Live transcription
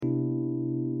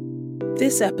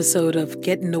This episode of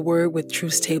Get in the Word with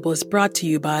Truth Table is brought to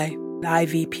you by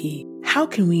IVP. How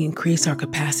can we increase our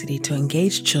capacity to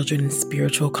engage children in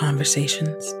spiritual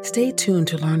conversations? Stay tuned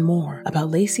to learn more about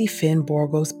Lacey Finn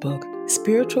Borgo's book,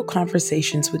 Spiritual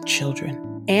Conversations with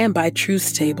Children, and by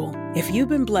Truth Table. If you've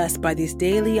been blessed by these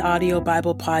daily audio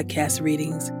Bible podcast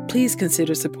readings, please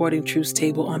consider supporting Truth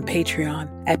Table on Patreon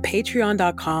at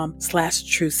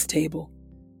patreon.com/truthstable.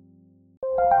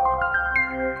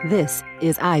 This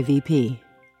is IVP.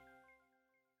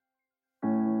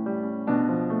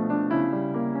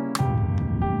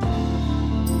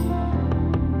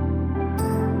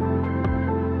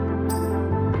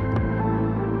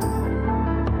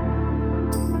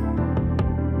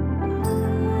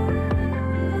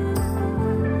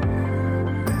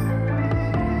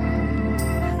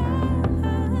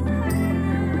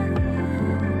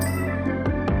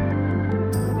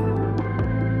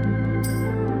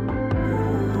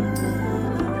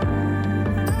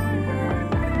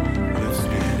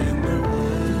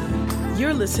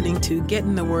 You're listening to Get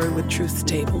in the Word with Truth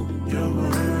Table. Your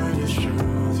word is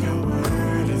truth, your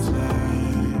word is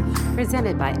life.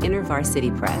 Presented by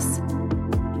InterVarsity Press.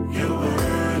 Your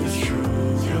word is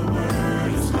truth, your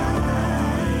word is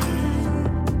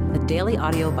life. A daily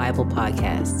audio Bible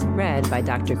podcast read by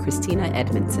Dr. Christina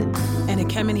Edmondson And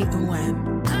Ekemini Uwan.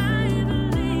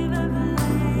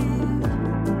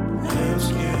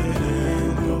 Let's get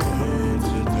in the word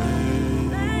today.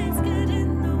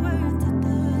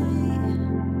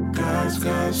 God's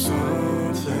got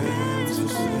something to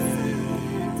say.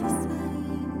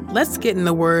 Let's get in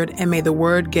the Word, and may the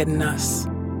Word get in us.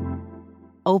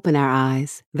 Open our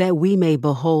eyes that we may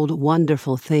behold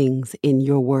wonderful things in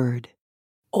your word.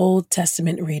 Old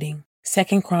Testament reading,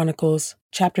 2 Chronicles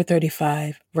chapter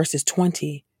 35, verses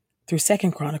 20 through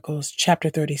 2 Chronicles chapter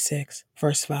 36,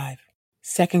 verse 5.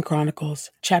 2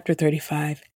 Chronicles chapter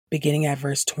 35, beginning at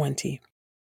verse 20.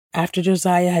 After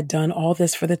Josiah had done all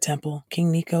this for the temple, King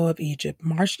Necho of Egypt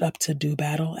marched up to do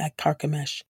battle at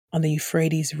Carchemish on the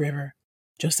Euphrates River.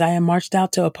 Josiah marched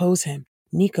out to oppose him.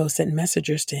 Necho sent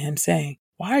messengers to him, saying,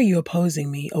 "Why are you opposing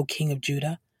me, O king of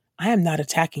Judah? I am not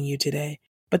attacking you today,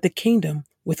 but the kingdom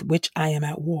with which I am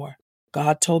at war.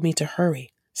 God told me to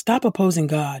hurry. Stop opposing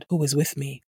God, who is with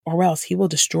me, or else he will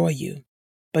destroy you."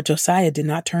 But Josiah did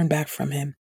not turn back from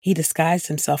him. He disguised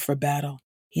himself for battle.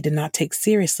 He did not take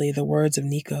seriously the words of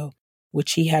Necho,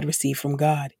 which he had received from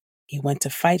God. He went to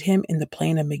fight him in the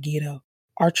plain of Megiddo.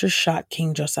 Archers shot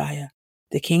King Josiah.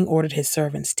 The king ordered his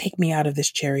servants, "Take me out of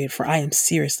this chariot, for I am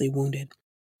seriously wounded."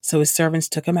 So his servants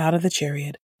took him out of the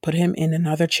chariot, put him in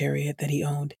another chariot that he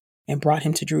owned, and brought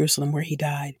him to Jerusalem, where he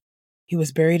died. He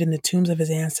was buried in the tombs of his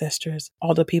ancestors.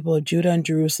 All the people of Judah and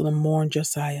Jerusalem mourned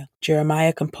Josiah.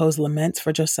 Jeremiah composed laments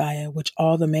for Josiah, which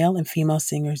all the male and female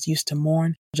singers used to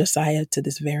mourn Josiah to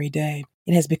this very day.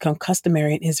 It has become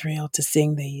customary in Israel to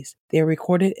sing these. They are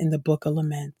recorded in the Book of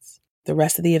Laments. The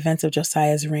rest of the events of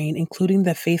Josiah's reign, including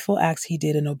the faithful acts he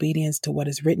did in obedience to what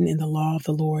is written in the law of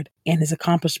the Lord, and his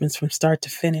accomplishments from start to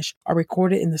finish, are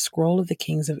recorded in the scroll of the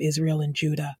kings of Israel and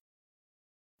Judah.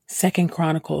 2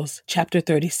 Chronicles chapter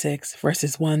 36,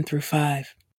 verses 1 through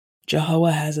 5.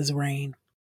 Jehoahaz's reign.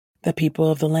 The people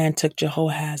of the land took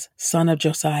Jehoahaz, son of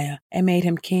Josiah, and made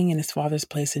him king in his father's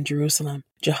place in Jerusalem.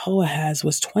 Jehoahaz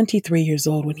was 23 years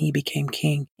old when he became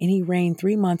king, and he reigned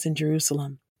 3 months in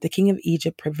Jerusalem. The king of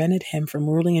Egypt prevented him from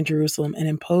ruling in Jerusalem and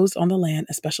imposed on the land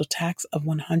a special tax of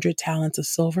 100 talents of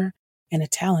silver and a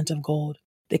talent of gold.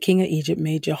 The king of Egypt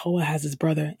made Jehoahaz's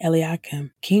brother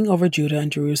Eliakim king over Judah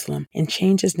and Jerusalem and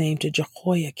changed his name to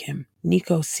Jehoiakim.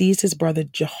 Necho seized his brother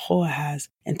Jehoahaz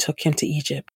and took him to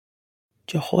Egypt.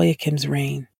 Jehoiakim's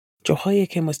reign.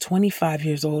 Jehoiakim was 25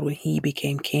 years old when he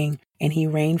became king, and he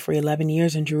reigned for 11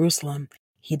 years in Jerusalem.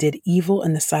 He did evil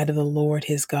in the sight of the Lord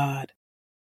his God.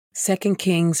 2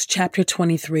 Kings chapter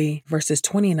 23, verses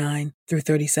 29 through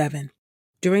 37.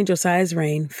 During Josiah's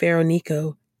reign, Pharaoh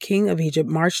Necho, king of Egypt,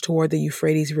 marched toward the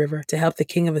Euphrates River to help the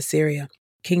king of Assyria.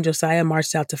 King Josiah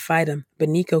marched out to fight him, but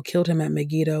Necho killed him at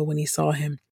Megiddo when he saw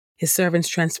him. His servants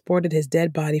transported his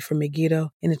dead body from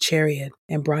Megiddo in a chariot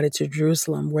and brought it to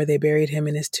Jerusalem, where they buried him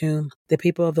in his tomb. The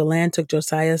people of the land took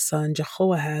Josiah's son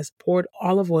Jehoahaz, poured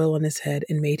olive oil on his head,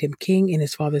 and made him king in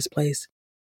his father's place.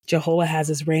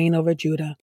 Jehoahaz's reign over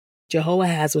Judah.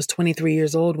 Jehoahaz was 23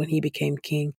 years old when he became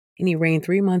king, and he reigned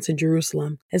 3 months in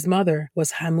Jerusalem. His mother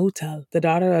was Hamutal, the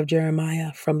daughter of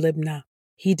Jeremiah from Libnah.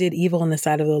 He did evil in the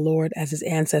sight of the Lord, as his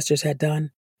ancestors had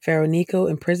done. Pharaoh Necho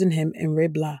imprisoned him in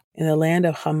Riblah, in the land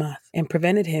of Hamath, and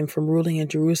prevented him from ruling in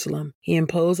Jerusalem. He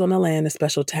imposed on the land a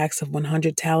special tax of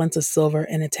 100 talents of silver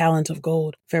and a talent of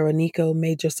gold. Pharaoh Necho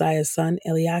made Josiah's son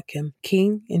Eliakim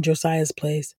king in Josiah's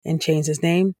place, and changed his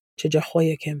name to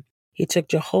Jehoiakim. He took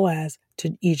Jehoaz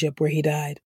to Egypt, where he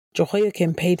died.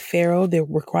 Jehoiakim paid Pharaoh the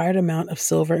required amount of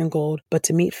silver and gold, but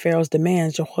to meet Pharaoh's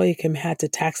demands, Jehoiakim had to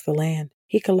tax the land.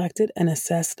 He collected an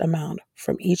assessed amount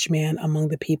from each man among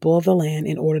the people of the land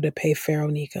in order to pay Pharaoh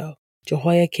Necho.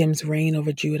 Jehoiakim's reign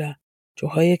over Judah.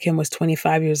 Jehoiakim was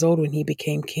 25 years old when he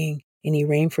became king, and he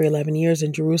reigned for 11 years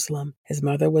in Jerusalem. His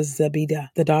mother was Zebidah,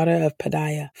 the daughter of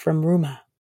Pedaiah from Rumah.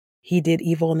 He did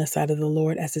evil in the sight of the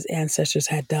Lord as his ancestors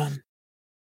had done.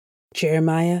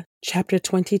 Jeremiah chapter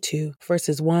 22,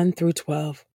 verses 1 through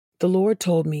 12. The Lord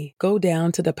told me, "Go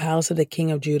down to the palace of the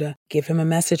king of Judah. Give him a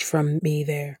message from me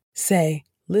there. Say,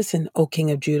 listen, O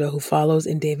king of Judah, who follows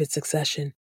in David's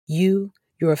succession. You,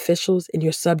 your officials, and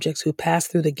your subjects who pass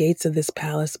through the gates of this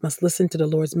palace must listen to the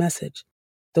Lord's message.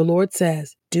 The Lord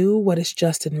says, do what is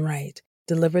just and right.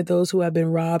 Deliver those who have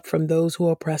been robbed from those who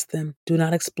oppress them. Do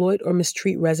not exploit or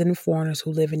mistreat resident foreigners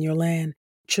who live in your land.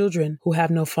 Children who have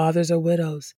no fathers or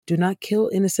widows. Do not kill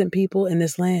innocent people in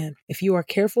this land. If you are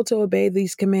careful to obey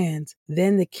these commands,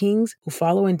 then the kings who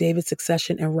follow in David's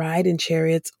succession and ride in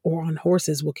chariots or on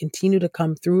horses will continue to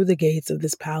come through the gates of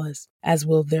this palace, as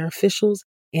will their officials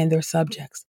and their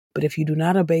subjects. But if you do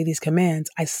not obey these commands,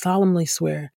 I solemnly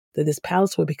swear that this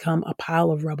palace will become a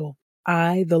pile of rubble.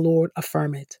 I, the Lord,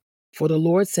 affirm it. For the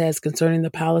Lord says concerning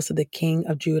the palace of the king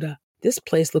of Judah, this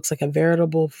place looks like a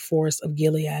veritable forest of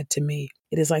Gilead to me.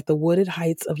 It is like the wooded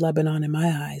heights of Lebanon in my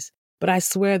eyes. But I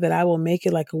swear that I will make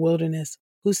it like a wilderness,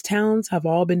 whose towns have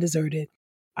all been deserted.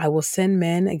 I will send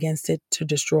men against it to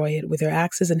destroy it with their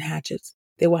axes and hatchets.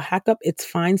 They will hack up its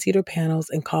fine cedar panels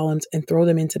and columns and throw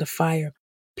them into the fire.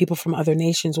 People from other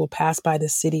nations will pass by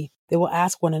this city. They will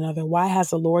ask one another, why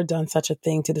has the Lord done such a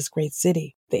thing to this great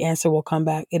city? The answer will come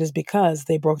back, it is because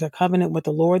they broke their covenant with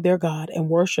the Lord their God and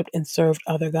worshipped and served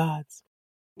other gods.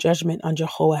 Judgment on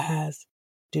Jehoahaz.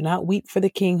 Do not weep for the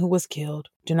king who was killed.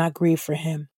 Do not grieve for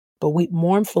him, but weep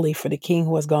mournfully for the king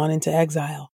who has gone into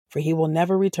exile, for he will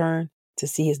never return to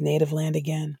see his native land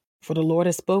again. For the Lord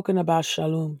has spoken about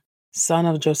Shallum, son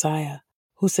of Josiah,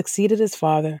 who succeeded his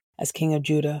father as king of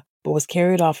Judah, but was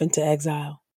carried off into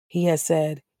exile. He has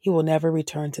said, he will never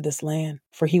return to this land,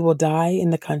 for he will die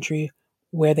in the country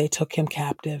where they took him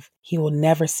captive. He will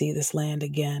never see this land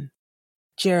again.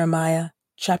 Jeremiah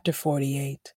chapter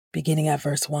 48, beginning at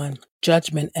verse 1.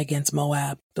 Judgment against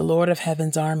Moab. The Lord of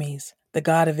heaven's armies, the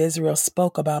God of Israel,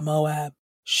 spoke about Moab.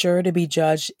 Sure to be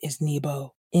judged is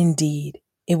Nebo. Indeed,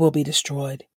 it will be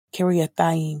destroyed.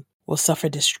 Kiriathaim will suffer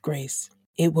disgrace.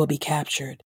 It will be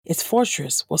captured. Its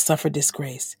fortress will suffer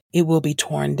disgrace. It will be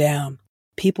torn down.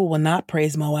 People will not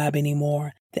praise Moab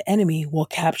anymore. The enemy will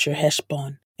capture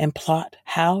Heshbon and plot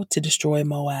how to destroy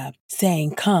Moab,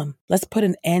 saying, come, let's put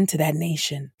an end to that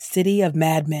nation. City of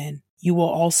madmen, you will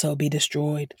also be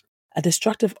destroyed. A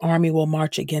destructive army will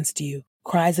march against you.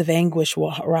 Cries of anguish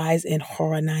will rise in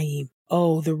Horonaim.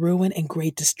 Oh, the ruin and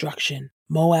great destruction.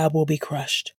 Moab will be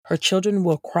crushed. Her children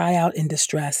will cry out in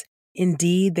distress.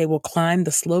 Indeed, they will climb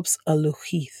the slopes of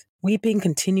Luhith, weeping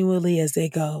continually as they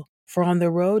go. For on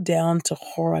the road down to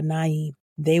Horonaim,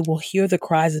 they will hear the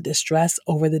cries of distress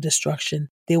over the destruction.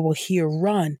 They will hear,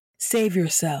 run, save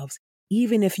yourselves,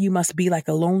 even if you must be like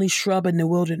a lonely shrub in the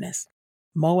wilderness.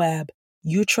 Moab,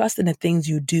 you trust in the things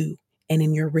you do and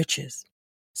in your riches.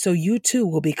 So you too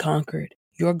will be conquered.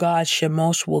 Your god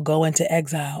Shemosh will go into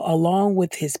exile, along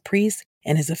with his priests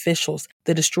and his officials.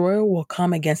 The destroyer will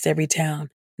come against every town.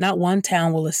 Not one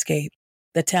town will escape.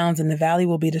 The towns in the valley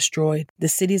will be destroyed. The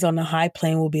cities on the high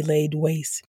plain will be laid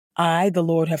waste. I, the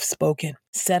Lord, have spoken.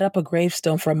 Set up a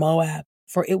gravestone for Moab,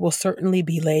 for it will certainly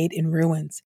be laid in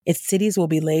ruins. Its cities will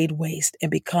be laid waste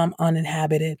and become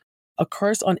uninhabited. A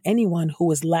curse on anyone who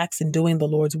is lax in doing the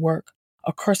Lord's work.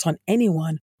 A curse on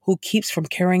anyone who keeps from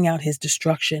carrying out his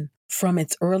destruction. From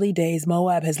its early days,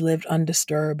 Moab has lived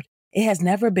undisturbed. It has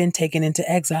never been taken into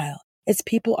exile. Its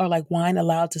people are like wine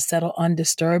allowed to settle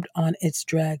undisturbed on its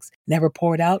dregs, never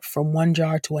poured out from one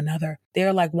jar to another. They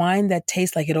are like wine that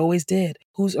tastes like it always did,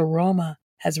 whose aroma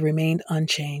has remained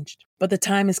unchanged. But the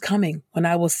time is coming when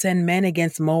I will send men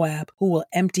against Moab who will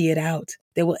empty it out.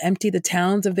 They will empty the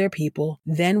towns of their people,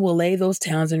 then will lay those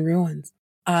towns in ruins.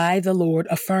 I, the Lord,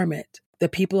 affirm it. The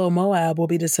people of Moab will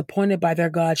be disappointed by their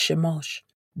god Shemosh.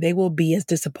 They will be as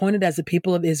disappointed as the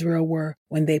people of Israel were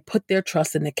when they put their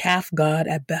trust in the calf god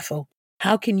at Bethel.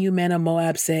 How can you men of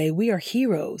Moab say, we are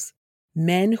heroes,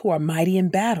 men who are mighty in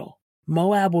battle?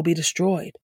 Moab will be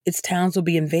destroyed. Its towns will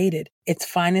be invaded. Its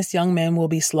finest young men will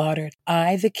be slaughtered.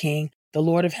 I, the king, the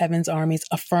Lord of heaven's armies,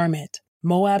 affirm it.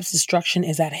 Moab's destruction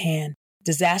is at hand.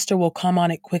 Disaster will come on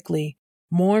it quickly.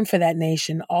 Mourn for that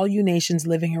nation, all you nations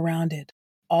living around it.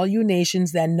 All you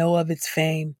nations that know of its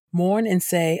fame. Mourn and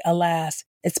say, alas,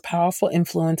 Its powerful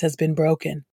influence has been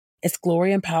broken. Its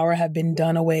glory and power have been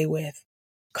done away with.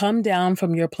 Come down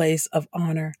from your place of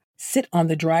honor. Sit on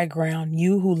the dry ground,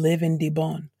 you who live in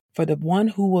Dibon. For the one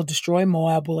who will destroy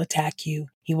Moab will attack you.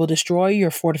 He will destroy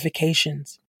your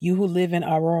fortifications. You who live in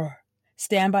Aror,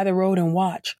 stand by the road and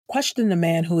watch. Question the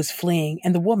man who is fleeing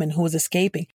and the woman who is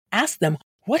escaping. Ask them,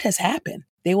 what has happened?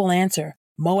 They will answer,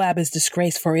 Moab is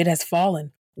disgraced, for it has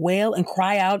fallen. Wail and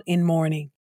cry out in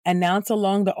mourning. Announce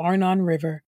along the Arnon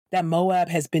River that Moab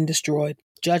has been destroyed.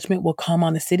 Judgment will come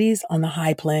on the cities on the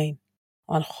high plain,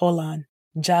 on Holon,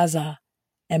 Jazza,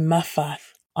 and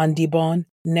Maphath, on Dibon,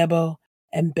 Nebo,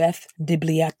 and Beth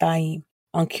Dibliataim,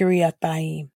 on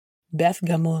Kiriataim, Beth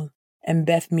Gamul, and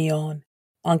Beth Meon,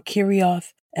 on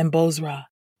Kirioth and Bozrah.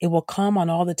 It will come on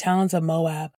all the towns of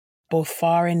Moab, both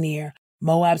far and near.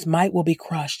 Moab's might will be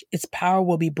crushed, its power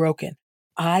will be broken.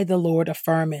 I, the Lord,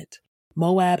 affirm it.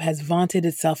 Moab has vaunted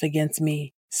itself against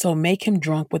me, so make him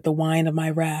drunk with the wine of my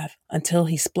wrath, until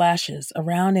he splashes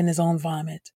around in his own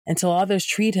vomit, until others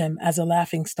treat him as a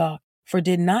laughingstock. For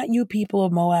did not you people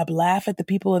of Moab laugh at the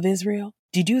people of Israel?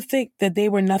 Did you think that they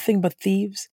were nothing but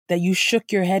thieves, that you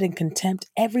shook your head in contempt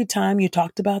every time you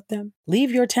talked about them?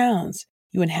 Leave your towns,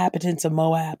 you inhabitants of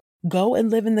Moab. Go and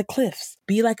live in the cliffs.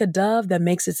 Be like a dove that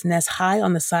makes its nest high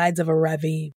on the sides of a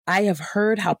ravine. I have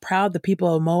heard how proud the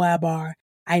people of Moab are.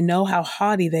 I know how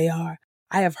haughty they are.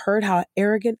 I have heard how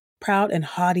arrogant, proud, and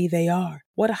haughty they are.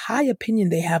 What a high opinion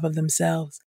they have of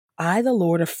themselves. I, the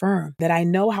Lord, affirm that I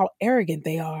know how arrogant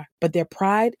they are, but their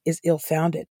pride is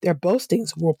ill-founded. Their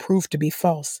boastings will prove to be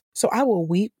false. So I will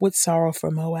weep with sorrow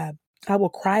for Moab. I will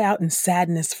cry out in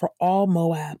sadness for all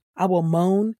Moab. I will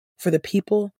moan for the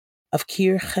people of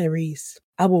Kir Heres.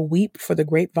 I will weep for the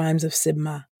grapevines of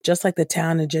Sibmah, just like the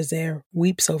town of Jazer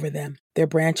weeps over them. Their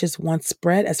branches once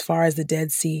spread as far as the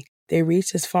Dead Sea. They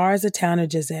reached as far as the town of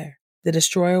Jazer. The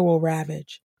destroyer will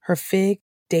ravage her fig,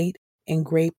 date, and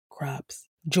grape crops.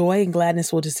 Joy and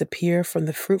gladness will disappear from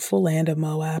the fruitful land of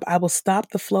Moab. I will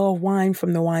stop the flow of wine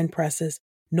from the wine presses.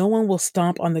 No one will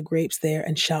stomp on the grapes there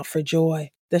and shout for joy.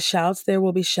 The shouts there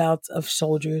will be shouts of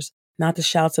soldiers, not the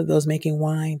shouts of those making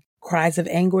wine. Cries of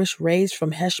anguish raised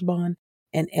from Heshbon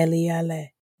and Eliale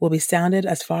will be sounded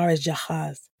as far as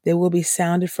Jahaz. They will be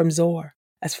sounded from Zor,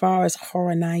 as far as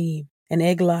Horonaim and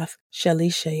Eglath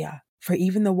Shelishah. For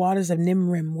even the waters of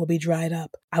Nimrim will be dried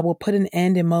up. I will put an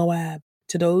end in Moab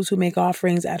to those who make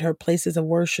offerings at her places of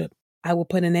worship. I will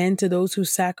put an end to those who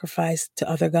sacrifice to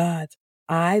other gods.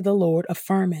 I, the Lord,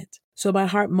 affirm it. So my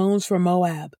heart moans for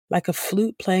Moab, like a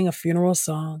flute playing a funeral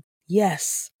song.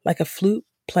 Yes, like a flute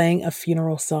playing a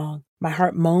funeral song. My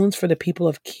heart moans for the people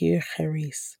of Kir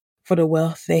Heres. For the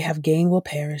wealth they have gained will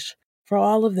perish. For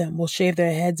all of them will shave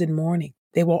their heads in mourning.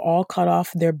 They will all cut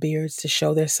off their beards to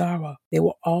show their sorrow. They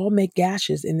will all make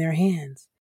gashes in their hands.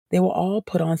 They will all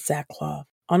put on sackcloth.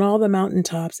 On all the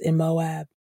mountaintops in Moab,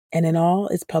 and in all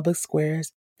its public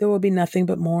squares, there will be nothing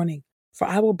but mourning. For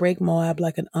I will break Moab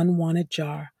like an unwanted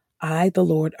jar. I, the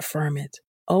Lord, affirm it.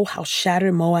 Oh, how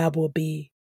shattered Moab will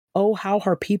be. Oh, how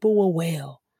her people will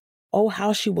wail. Oh,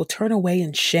 how she will turn away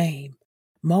in shame.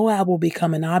 Moab will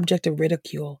become an object of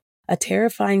ridicule, a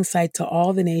terrifying sight to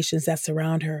all the nations that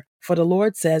surround her. For the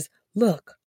Lord says,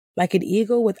 look, like an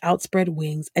eagle with outspread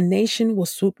wings, a nation will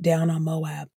swoop down on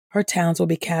Moab. Her towns will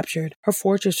be captured. Her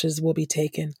fortresses will be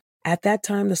taken. At that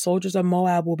time, the soldiers of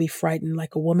Moab will be frightened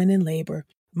like a woman in labor.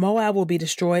 Moab will be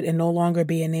destroyed and no longer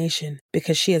be a nation,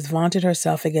 because she has vaunted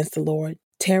herself against the Lord.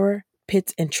 Terror,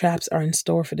 pits, and traps are in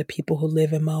store for the people who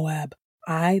live in Moab.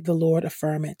 I, the Lord,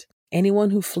 affirm it. Anyone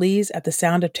who flees at the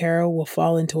sound of terror will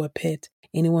fall into a pit.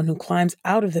 Anyone who climbs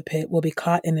out of the pit will be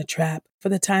caught in a trap. For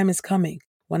the time is coming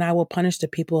when I will punish the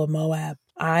people of Moab.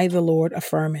 I, the Lord,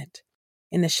 affirm it.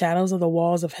 In the shadows of the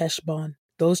walls of Heshbon,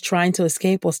 those trying to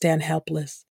escape will stand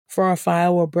helpless. For a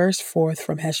fire will burst forth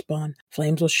from Heshbon.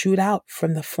 Flames will shoot out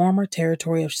from the former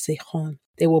territory of Sihon.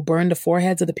 They will burn the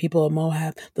foreheads of the people of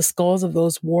Moab, the skulls of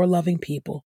those war-loving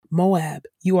people. Moab,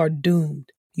 you are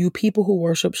doomed. You people who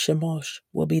worship Shemosh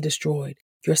will be destroyed.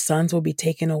 Your sons will be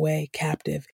taken away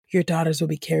captive. Your daughters will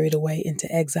be carried away into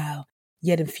exile.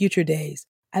 Yet in future days,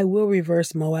 I will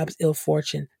reverse Moab's ill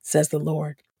fortune, says the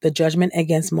Lord. The judgment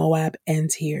against Moab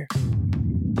ends here.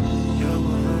 Your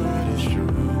word is true.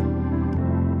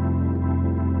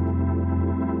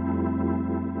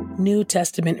 New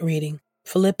Testament reading,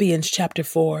 Philippians chapter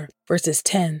 4, verses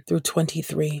 10 through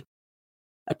 23.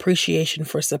 Appreciation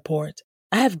for support.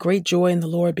 I have great joy in the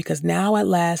Lord because now at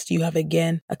last you have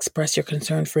again expressed your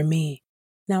concern for me.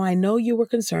 Now I know you were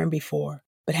concerned before,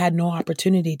 but had no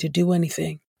opportunity to do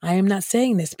anything. I am not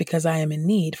saying this because I am in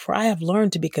need, for I have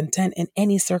learned to be content in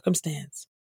any circumstance.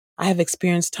 I have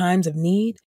experienced times of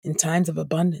need in times of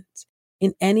abundance.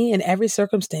 In any and every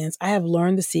circumstance, I have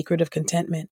learned the secret of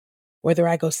contentment. Whether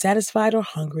I go satisfied or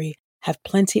hungry, have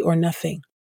plenty or nothing,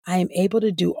 I am able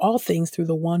to do all things through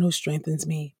the one who strengthens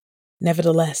me.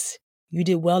 Nevertheless, you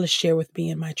did well to share with me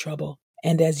in my trouble.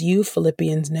 And as you,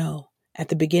 Philippians, know, at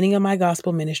the beginning of my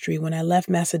gospel ministry, when I left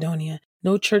Macedonia,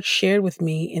 no church shared with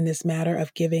me in this matter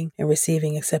of giving and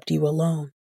receiving except you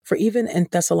alone. For even in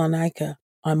Thessalonica,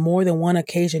 on more than one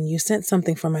occasion, you sent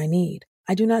something for my need.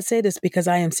 I do not say this because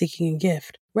I am seeking a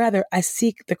gift. Rather, I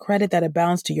seek the credit that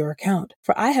abounds to your account.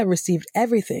 For I have received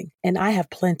everything, and I have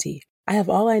plenty. I have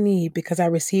all I need because I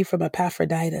received from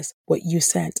Epaphroditus what you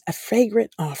sent, a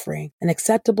fragrant offering, an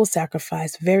acceptable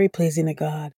sacrifice, very pleasing to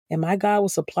God. And my God will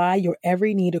supply your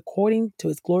every need according to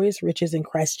his glorious riches in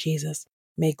Christ Jesus.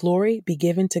 May glory be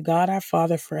given to God our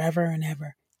Father forever and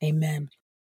ever. Amen.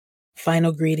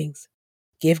 Final greetings.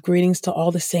 Give greetings to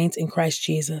all the saints in Christ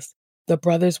Jesus. The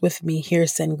brothers with me here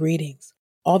send greetings.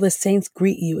 All the saints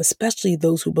greet you, especially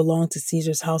those who belong to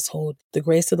Caesar's household. The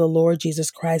grace of the Lord Jesus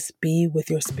Christ be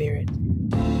with your spirit.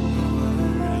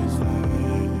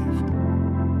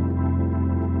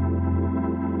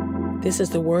 This is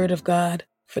the word of God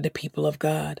for the people of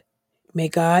God. May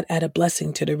God add a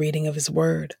blessing to the reading of his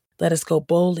word. Let us go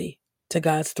boldly to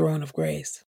God's throne of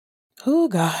grace. Oh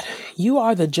God, you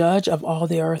are the judge of all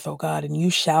the earth, O God, and you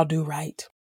shall do right.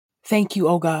 Thank you,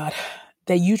 O God,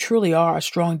 that you truly are a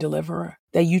strong deliverer,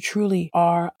 that you truly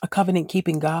are a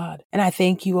covenant-keeping God. And I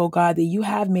thank you, O God, that you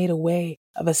have made a way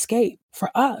of escape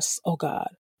for us, O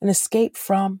God, an escape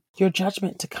from your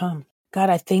judgment to come.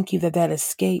 God, I thank you that that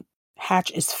escape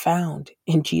hatch is found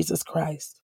in Jesus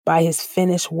Christ by his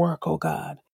finished work, O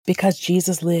God, because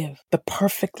Jesus lived the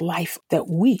perfect life that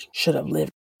we should have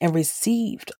lived and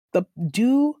received. The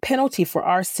due penalty for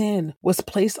our sin was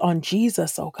placed on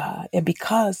Jesus, oh God. And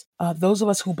because of those of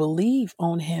us who believe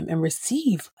on him and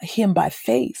receive him by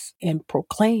faith and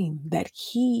proclaim that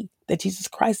Jesus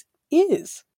Christ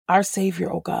is our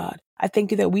Savior, oh God, I thank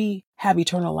you that we have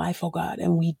eternal life, oh God,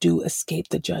 and we do escape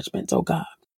the judgment, oh God.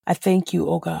 I thank you,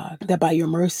 oh God, that by your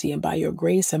mercy and by your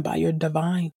grace and by your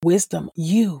divine wisdom,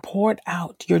 you poured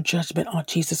out your judgment on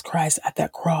Jesus Christ at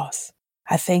that cross.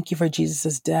 I thank you for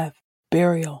Jesus' death,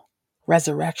 burial,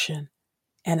 resurrection,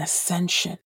 and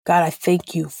ascension. God, I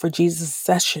thank you for Jesus'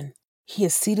 ascension. He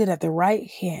is seated at your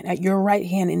right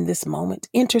hand in this moment,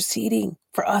 interceding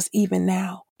for us even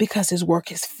now because his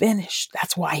work is finished.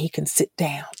 That's why he can sit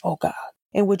down, oh God.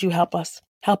 And would you help us?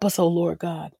 Help us, oh Lord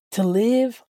God, to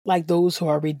live like those who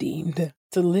are redeemed,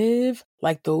 to live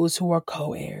like those who are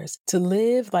co-heirs, to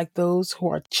live like those who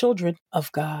are children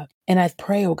of God. And I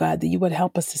pray, oh God, that you would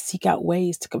help us to seek out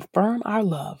ways to confirm our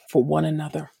love for one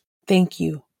another. Thank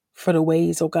you for the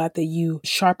ways, oh God, that you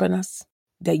sharpen us,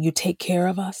 that you take care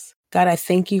of us. God, I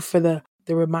thank you for the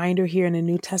reminder here in the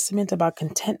New Testament about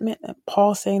contentment.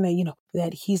 Paul saying that,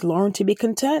 that he's learned to be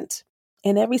content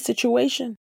in every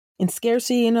situation, in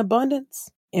scarcity and abundance,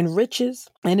 in riches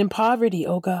and in poverty,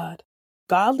 oh God.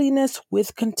 Godliness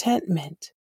with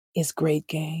contentment is great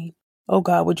gain. Oh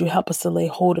God, would you help us to lay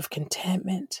hold of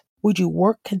contentment? Would you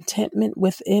work contentment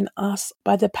within us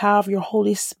by the power of your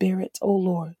Holy Spirit, oh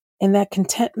Lord? And that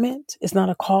contentment is not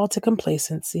a call to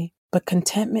complacency, but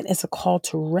contentment is a call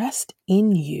to rest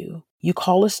in you. You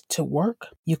call us to work.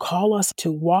 You call us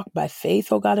to walk by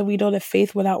faith, oh God, and we know that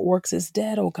faith without works is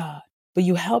dead, oh God. But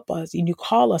you help us and you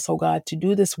call us, oh God, to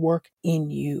do this work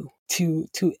in you, to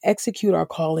execute our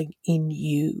calling in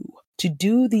you, to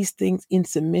do these things in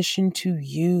submission to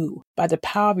you by the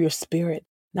power of your Spirit,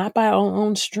 not by our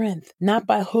own strength, not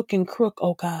by hook and crook,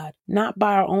 oh God, not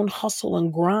by our own hustle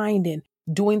and grind and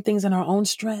doing things in our own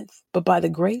strength, but by the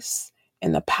grace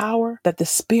and the power that the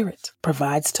Spirit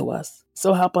provides to us.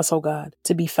 So help us, oh God,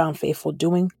 to be found faithful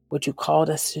doing what you called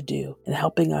us to do and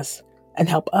help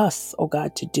us, oh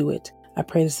God, to do it. I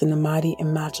pray this in the mighty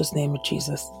and matchless name of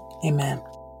Jesus. Amen.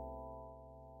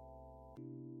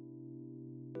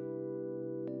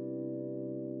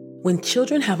 When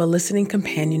children have a listening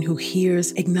companion who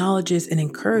hears, acknowledges, and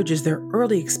encourages their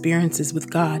early experiences with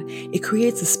God, it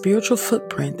creates a spiritual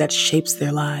footprint that shapes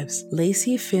their lives.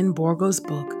 Lacey Finn Borgo's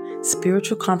book,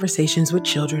 Spiritual Conversations with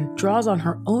Children, draws on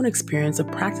her own experience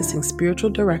of practicing spiritual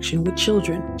direction with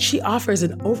children. She offers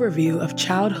an overview of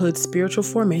childhood spiritual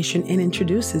formation and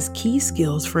introduces key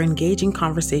skills for engaging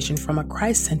conversation from a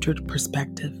Christ-centered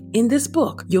perspective. In this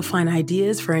book, you'll find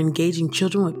ideas for engaging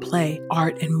children with play,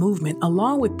 art, and movement,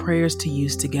 along with prayers to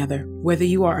use together. Whether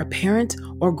you are a parent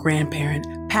or grandparent,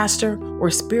 pastor,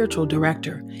 or spiritual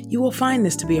director, you will find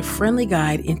this to be a friendly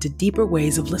guide into deeper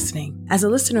ways of listening. As a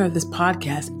listener of this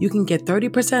podcast, you can get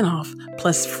 30% off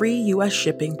plus free U.S.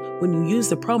 shipping when you use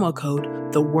the promo code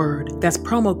THEWORD. That's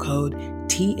promo code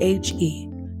THEWORD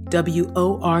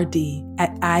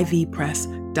at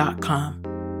ivpress.com.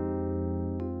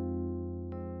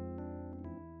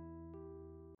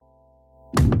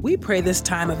 We pray this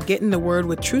time of Getting the Word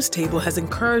with Truth Table has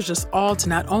encouraged us all to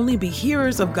not only be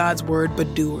hearers of God's Word,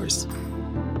 but doers.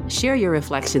 Share your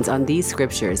reflections on these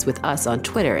scriptures with us on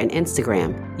Twitter and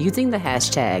Instagram using the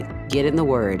hashtag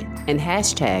 #GetInTheWord and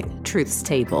hashtag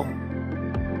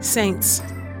 #TruthsTable. Saints,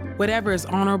 whatever is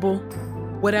honorable,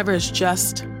 whatever is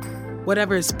just,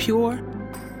 whatever is pure,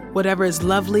 whatever is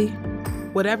lovely,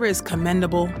 whatever is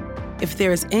commendable, if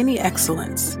there is any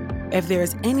excellence, if there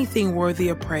is anything worthy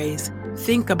of praise,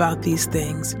 think about these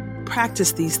things,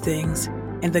 practice these things,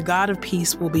 and the God of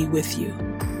peace will be with you.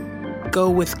 Go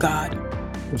with God.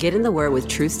 Get in the Word with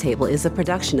Truth Table is a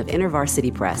production of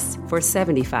InterVarsity Press. For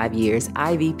 75 years,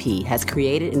 IVP has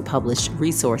created and published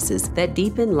resources that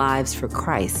deepen lives for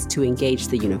Christ to engage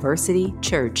the university,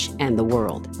 church, and the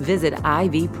world. Visit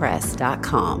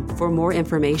ivpress.com for more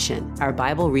information. Our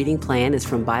Bible reading plan is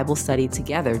from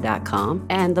BibleStudyTogether.com,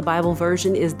 and the Bible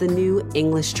version is the New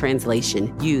English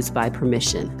Translation used by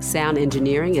permission. Sound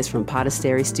engineering is from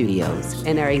Podastery Studios,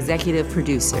 and our executive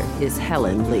producer is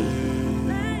Helen Lee.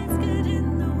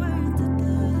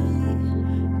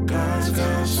 God's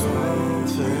got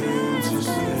something